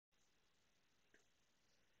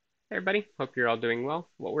Hey everybody, hope you're all doing well.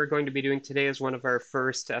 What we're going to be doing today is one of our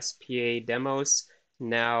first SPA demos.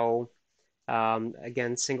 Now,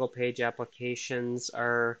 again, single page applications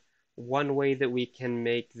are one way that we can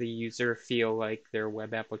make the user feel like their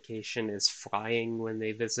web application is flying when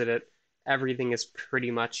they visit it. Everything is pretty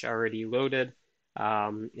much already loaded,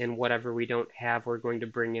 and whatever we don't have, we're going to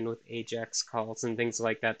bring in with AJAX calls and things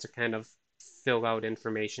like that to kind of fill out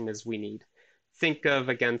information as we need. Think of,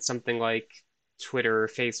 again, something like Twitter or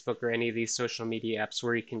Facebook or any of these social media apps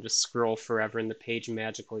where you can just scroll forever and the page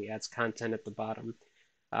magically adds content at the bottom.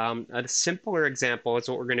 A simpler example is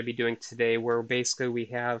what we're going to be doing today, where basically we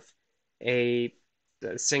have a,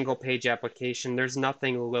 a single page application. There's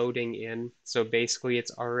nothing loading in. So basically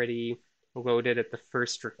it's already loaded at the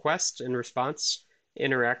first request and response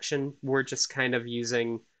interaction. We're just kind of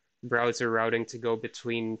using browser routing to go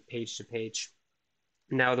between page to page.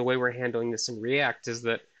 Now, the way we're handling this in React is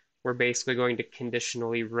that we're basically going to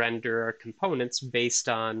conditionally render our components based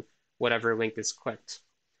on whatever link is clicked.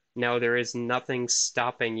 Now, there is nothing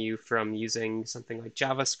stopping you from using something like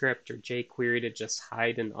JavaScript or jQuery to just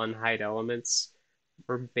hide and unhide elements.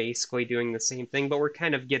 We're basically doing the same thing, but we're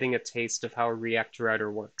kind of getting a taste of how a React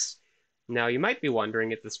router works. Now, you might be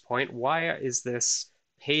wondering at this point, why is this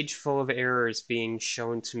page full of errors being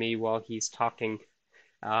shown to me while he's talking?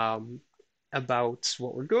 About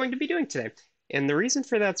what we're going to be doing today. And the reason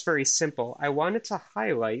for that's very simple. I wanted to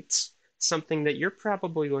highlight something that you're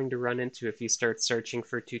probably going to run into if you start searching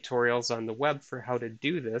for tutorials on the web for how to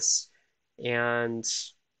do this. And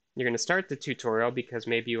you're going to start the tutorial because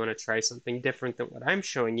maybe you want to try something different than what I'm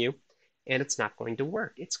showing you, and it's not going to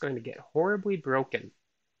work. It's going to get horribly broken.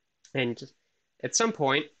 And at some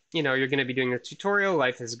point, you're going to be doing a tutorial,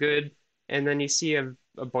 life is good, and then you see a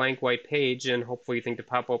blank white page, and hopefully you think to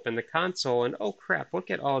pop open the console, and oh crap, look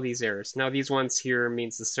at all these errors. Now, these ones here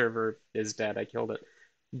means the server is dead, I killed it.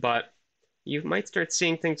 But you might start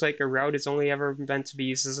seeing things like a route is only ever meant to be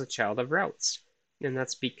used as a child of routes. And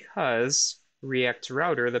that's because React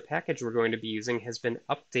Router, the package we're going to be using, has been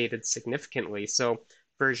updated significantly. So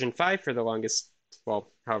version 5 for the longest,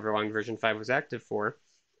 well, however long version 5 was active for,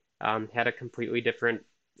 had a completely different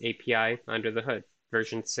API under the hood.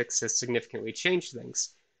 Version 6 has significantly changed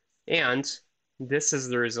things. And this is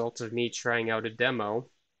the result of me trying out a demo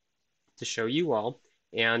to show you all,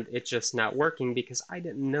 and it just not working because I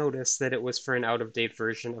didn't notice that it was for an out-of-date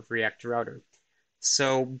version of React Router.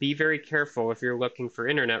 So be very careful if you're looking for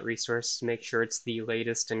internet resources, make sure it's the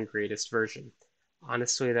latest and greatest version.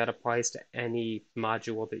 Honestly, that applies to any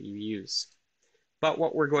module that you use. But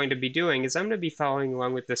what we're going to be doing is I'm going to be following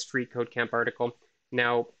along with this free Codecamp article.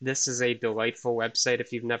 Now, this is a delightful website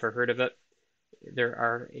if you've never heard of it. There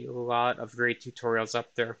are a lot of great tutorials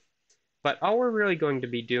up there. But all we're really going to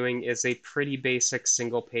be doing is a pretty basic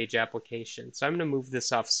single page application. So I'm going to move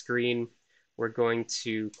this off screen. We're going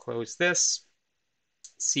to close this.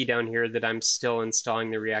 See down here that I'm still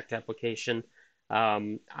installing the React application.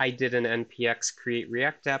 I did an npx create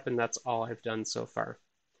React app, and that's all I've done so far.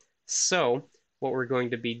 So what we're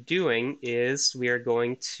going to be doing is we are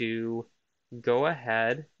going to go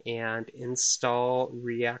ahead and install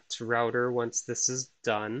React Router once this is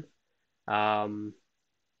done. We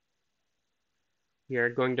are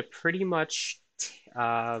going to pretty much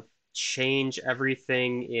change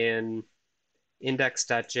everything in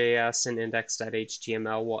index.js and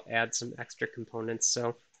index.html. We'll add some extra components.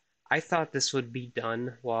 So I thought this would be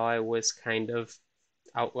done while I was kind of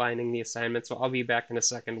outlining the assignment. So I'll be back in a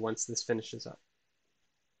second once this finishes up.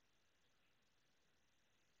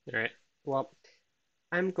 All right. Well,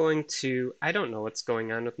 I don't know what's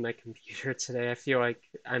going on with my computer today. I feel like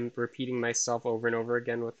I'm repeating myself over and over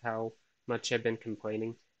again with how much I've been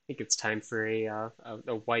complaining. I think it's time for a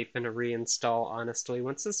wipe and a reinstall, honestly,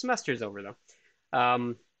 once the semester's over, though.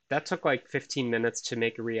 That took like 15 minutes to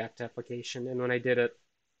make a React application, and when I did it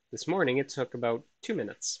this morning, it took about 2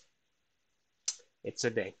 minutes. It's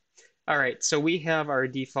a day. All right, so we have our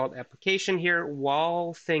default application here.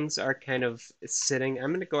 While things are kind of sitting, I'm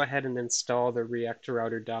going to go ahead and install the React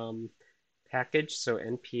Router DOM package. So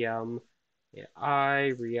npm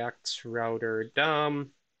I React Router DOM.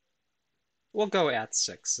 We'll go at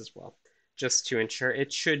 6 as well, just to ensure.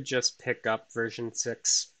 It should just pick up version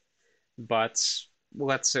 6, but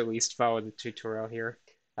let's at least follow the tutorial here.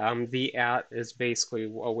 The at is basically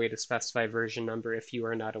a way to specify version number if you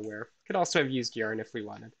are not aware. Could also have used yarn if we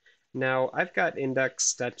wanted. Now, I've got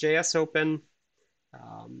index.js open.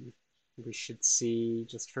 We should see,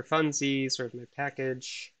 just for funsies, sort of my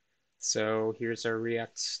package. So here's our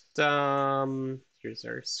React DOM, here's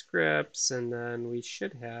our scripts, and then we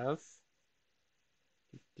should have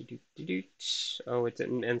Oh, it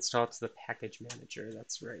didn't install to the package manager.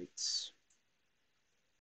 That's right.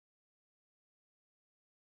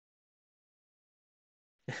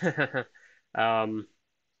 um,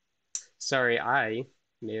 Sorry, I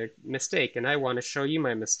made a mistake, and I want to show you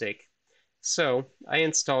my mistake. So I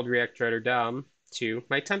installed React Router DOM to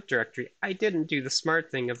my temp directory. I didn't do the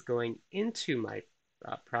smart thing of going into my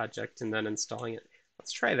project and then installing it.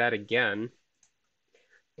 Let's try that again.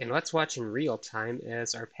 And let's watch in real time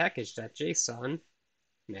as our package.json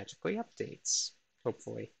magically updates,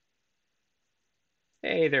 hopefully.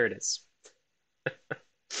 Hey, there it is.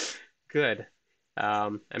 Good.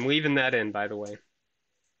 I'm leaving that in, by the way.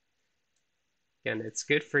 Again, it's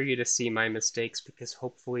good for you to see my mistakes because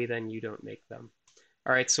hopefully then you don't make them.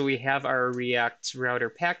 All right, so we have our React router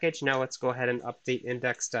package. Now let's go ahead and update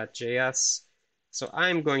index.js. So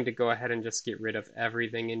I'm going to go ahead and just get rid of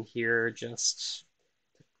everything in here.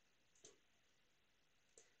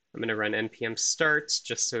 I'm going to run npm start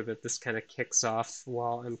just so that this kind of kicks off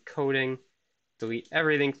while I'm coding. Delete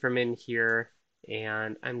everything from in here.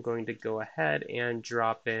 And I'm going to go ahead and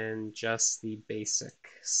drop in just the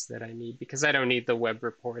basics that I need because I don't need the web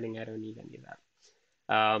reporting. I don't need any of that.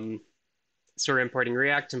 So we're importing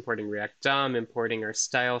React DOM, importing our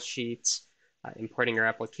style sheets, importing our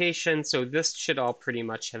application. So this should all pretty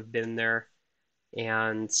much have been there.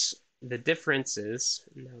 And the difference is,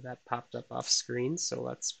 now that popped up off screen, so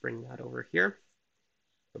let's bring that over here.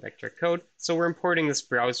 Go back to our code. So we're importing this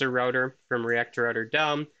browser router from React Router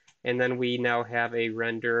DOM, and then we now have a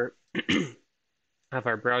render of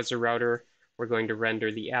our browser router. We're going to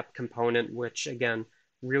render the app component, which again,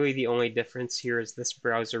 really the only difference here is this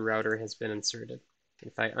browser router has been inserted.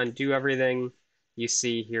 If I undo everything, you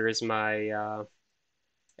see here is my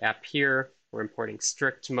app here. We're importing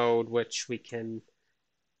strict mode, which we could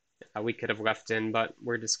have left in, but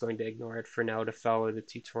we're just going to ignore it for now to follow the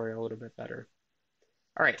tutorial a little bit better.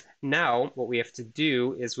 All right, now what we have to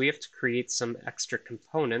do is we have to create some extra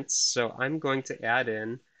components. So I'm going to add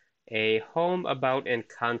in a home, about, and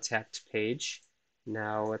contact page.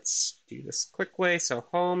 Now let's do this quickly. So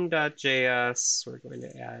home.js, we're going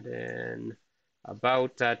to add in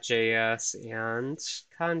about.js and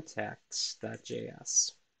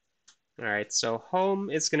contact.js. All right, so home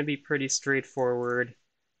is going to be pretty straightforward,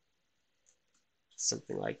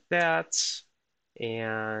 something like that.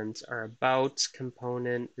 And our about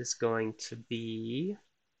component is going to be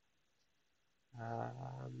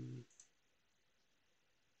something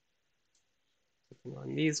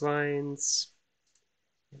along these lines.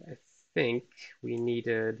 I think we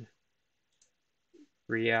needed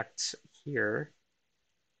React here.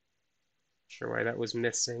 Not sure why that was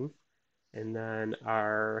missing. And then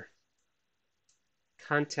our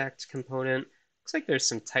contact component. Looks like there's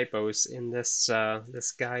some typos in this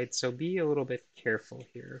this guide, so be a little bit careful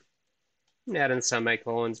here. I'm add in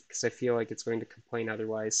semicolons because I feel like it's going to complain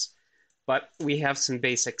otherwise. But we have some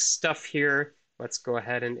basic stuff here. Let's go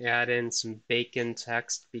ahead and add in some bacon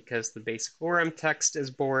text because the basic lorem text is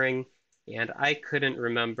boring, and I couldn't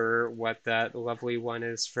remember what that lovely one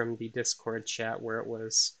is from the Discord chat where it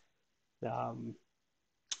was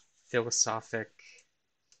philosophic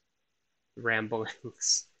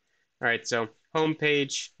ramblings. All right, so home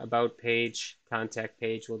page, about page, contact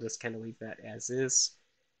page, we'll just kind of leave that as is.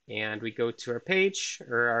 And we go to our page,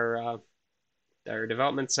 or our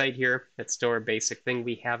development site here. It's still our basic thing.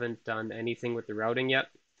 We haven't done anything with the routing yet.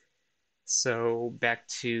 So back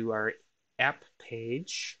to our app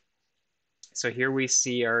page. So here we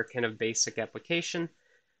see our kind of basic application.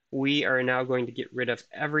 We are now going to get rid of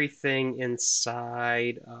everything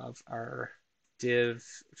inside of our div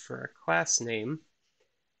for our class name.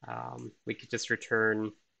 We could just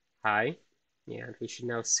return hi, and we should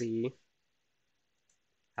now see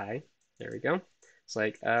hi. There we go. It's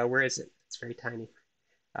like, where is it? It's very tiny.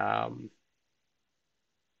 Okay,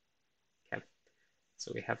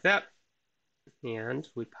 so we have that, and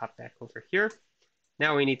we pop back over here.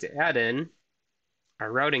 Now we need to add in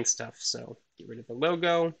our routing stuff. So get rid of the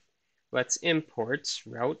logo. Let's import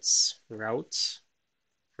routes route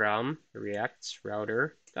from React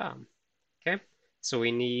Router DOM. Okay, so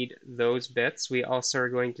we need those bits. We also are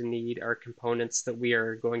going to need our components that we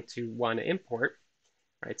are going to want to import.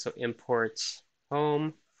 All right, so import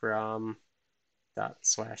home from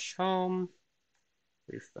 ./home.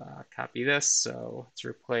 We've copied this, so let's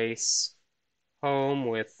replace home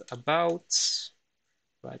with about.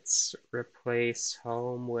 Let's replace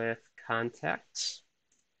home with contact.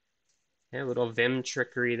 Okay, a little Vim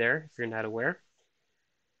trickery there, if you're not aware.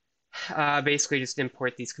 Basically just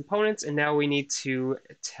import these components, and now we need to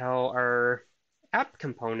tell our app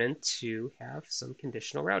component to have some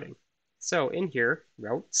conditional routing. So in here,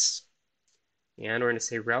 routes, and we're going to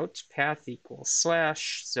say route path equals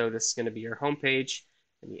slash. So this is going to be your home page,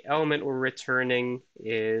 and the element we're returning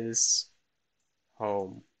is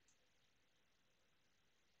home.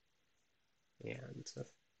 And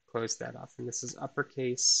close that off. And this is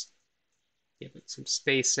uppercase. Give it some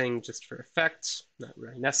spacing just for effect. Not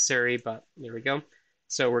really necessary, but there we go.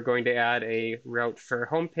 So we're going to add a route for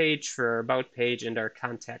home page, for our about page, and our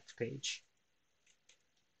contact page.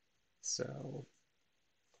 So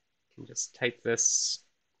you can just type this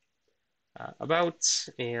about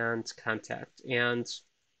and contact. And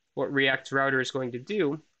what React Router is going to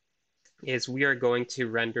do is we are going to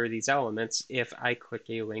render these elements if I click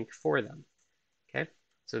a link for them. Okay,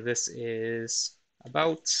 so this is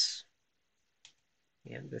about,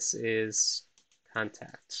 and this is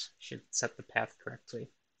contact. Should set the path correctly.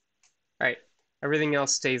 All right, everything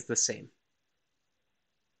else stays the same.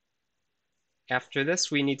 After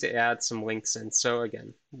this, we need to add some links in. So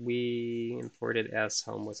again, we imported as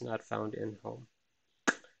home was not found in home.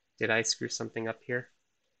 Did I screw something up here?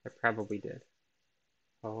 I probably did.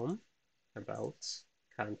 Home, about,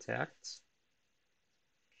 contact.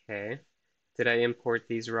 Okay. Did I import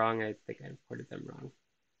these wrong? I think I imported them wrong.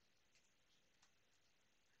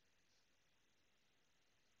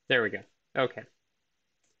 There we go. Okay.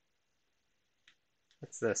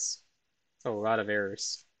 What's this? Oh, a lot of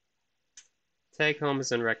errors. Tag home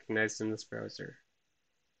is unrecognized in this browser.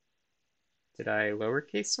 Did I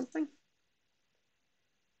lowercase something?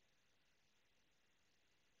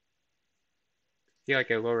 I feel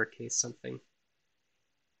like I lowercase something.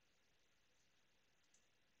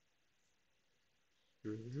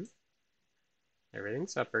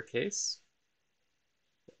 Everything's uppercase.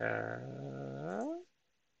 Well,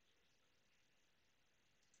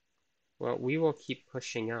 we will keep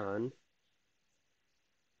pushing on.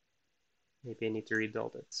 Maybe I need to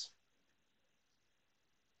rebuild it.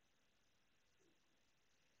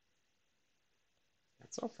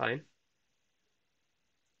 That's all fine.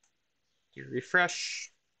 Do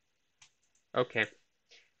refresh. Okay.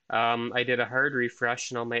 I did a hard refresh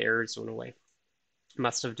and all my errors went away.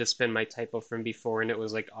 Must have just been my typo from before and it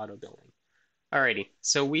was like auto-building. Alrighty,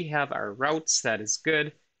 so we have our routes, that is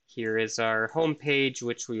good. Here is our home page,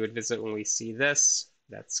 which we would visit when we see this.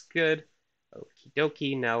 That's good. Okie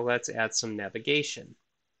dokie, now let's add some navigation.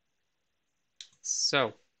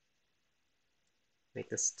 So, make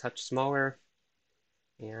this a touch smaller,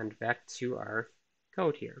 and back to our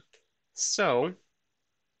code here. So,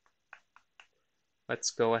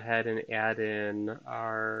 let's go ahead and add in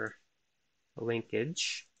our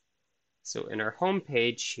linkage. So in our home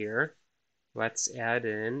page here, let's add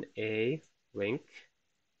in a link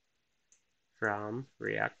from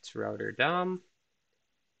React Router DOM.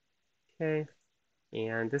 Okay,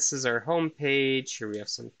 and this is our home page. Here we have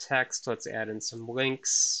some text. Let's add in some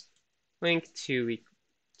links. Link to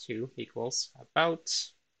equals about.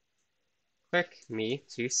 Click me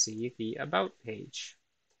to see the about page.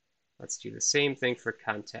 Let's do the same thing for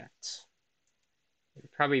contact.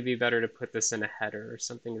 It'd probably be better to put this in a header or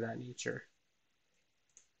something of that nature.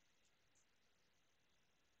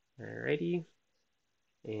 Alrighty,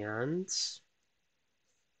 and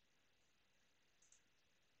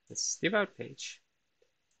this is the about page.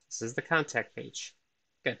 This is the contact page.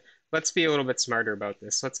 Good. Let's be a little bit smarter about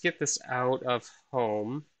this. Let's get this out of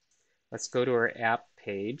home. Let's go to our app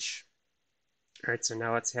page. All right, so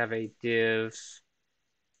now let's have a div.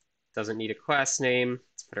 Doesn't need a class name.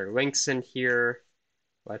 Let's put our links in here.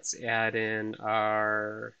 Let's add in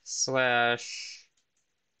our slash,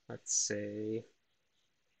 let's say,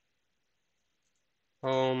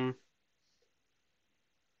 home,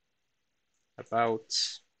 about,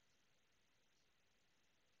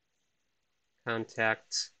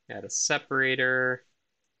 contact, add a separator,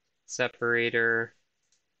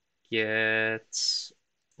 get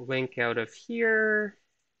link out of here,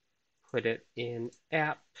 put it in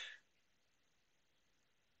app.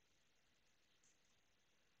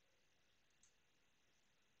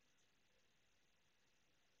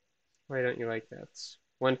 Why don't you like that?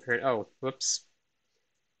 One parent, oh, whoops.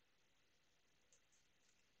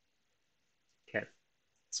 Okay,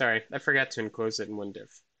 sorry, I forgot to enclose it in one div.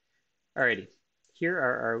 Alrighty, here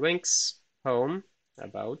are our links, home,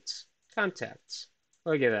 about, contact.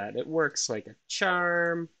 Look at that, it works like a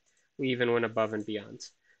charm. We even went above and beyond.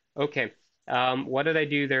 Okay, what did I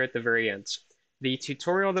do there at the very end? The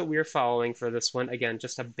tutorial that we are following for this one, again,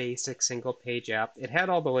 just a basic single page app. It had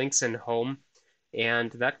all the links in home,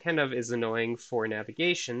 and that kind of is annoying for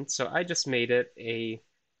navigation. So I just made it a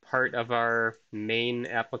part of our main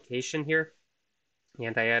application here.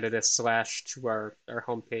 And I added a slash to our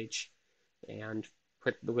home page and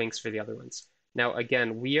put the links for the other ones. Now,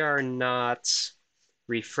 again, we are not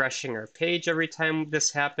refreshing our page every time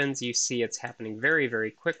this happens. You see it's happening very,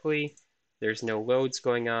 very quickly. There's no loads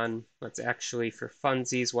going on. Let's actually, for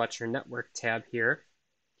funsies, watch your network tab here.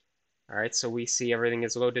 All right, so we see everything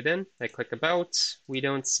is loaded in. I click about. We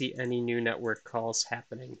don't see any new network calls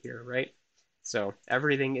happening here, right? So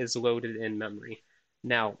everything is loaded in memory.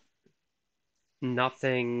 Now,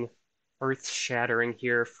 nothing earth-shattering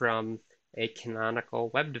here from a canonical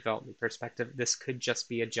web development perspective. This could just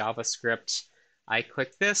be a JavaScript. I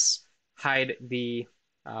click this, hide the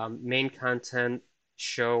main content,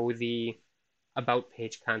 show the about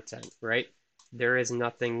page content, right? There is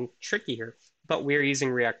nothing tricky here. But we're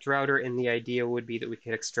using React Router, and the idea would be that we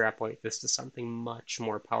could extrapolate this to something much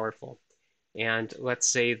more powerful. And let's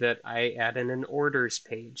say that I add in an orders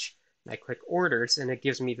page. I click orders, and it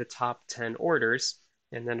gives me the top 10 orders.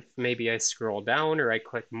 And then if maybe I scroll down or I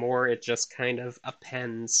click more, it just kind of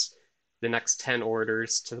appends the next 10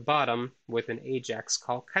 orders to the bottom with an AJAX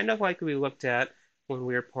call, kind of like we looked at when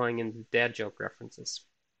we were pulling in the dad joke references.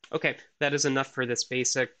 Okay, that is enough for this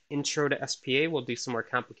basic intro to SPA. We'll do some more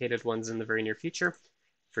complicated ones in the very near future.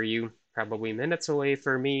 For you, probably minutes away.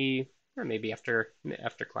 For me, maybe after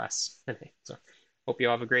class. Okay, so hope you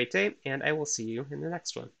all have a great day, and I will see you in the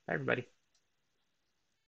next one. Bye, everybody.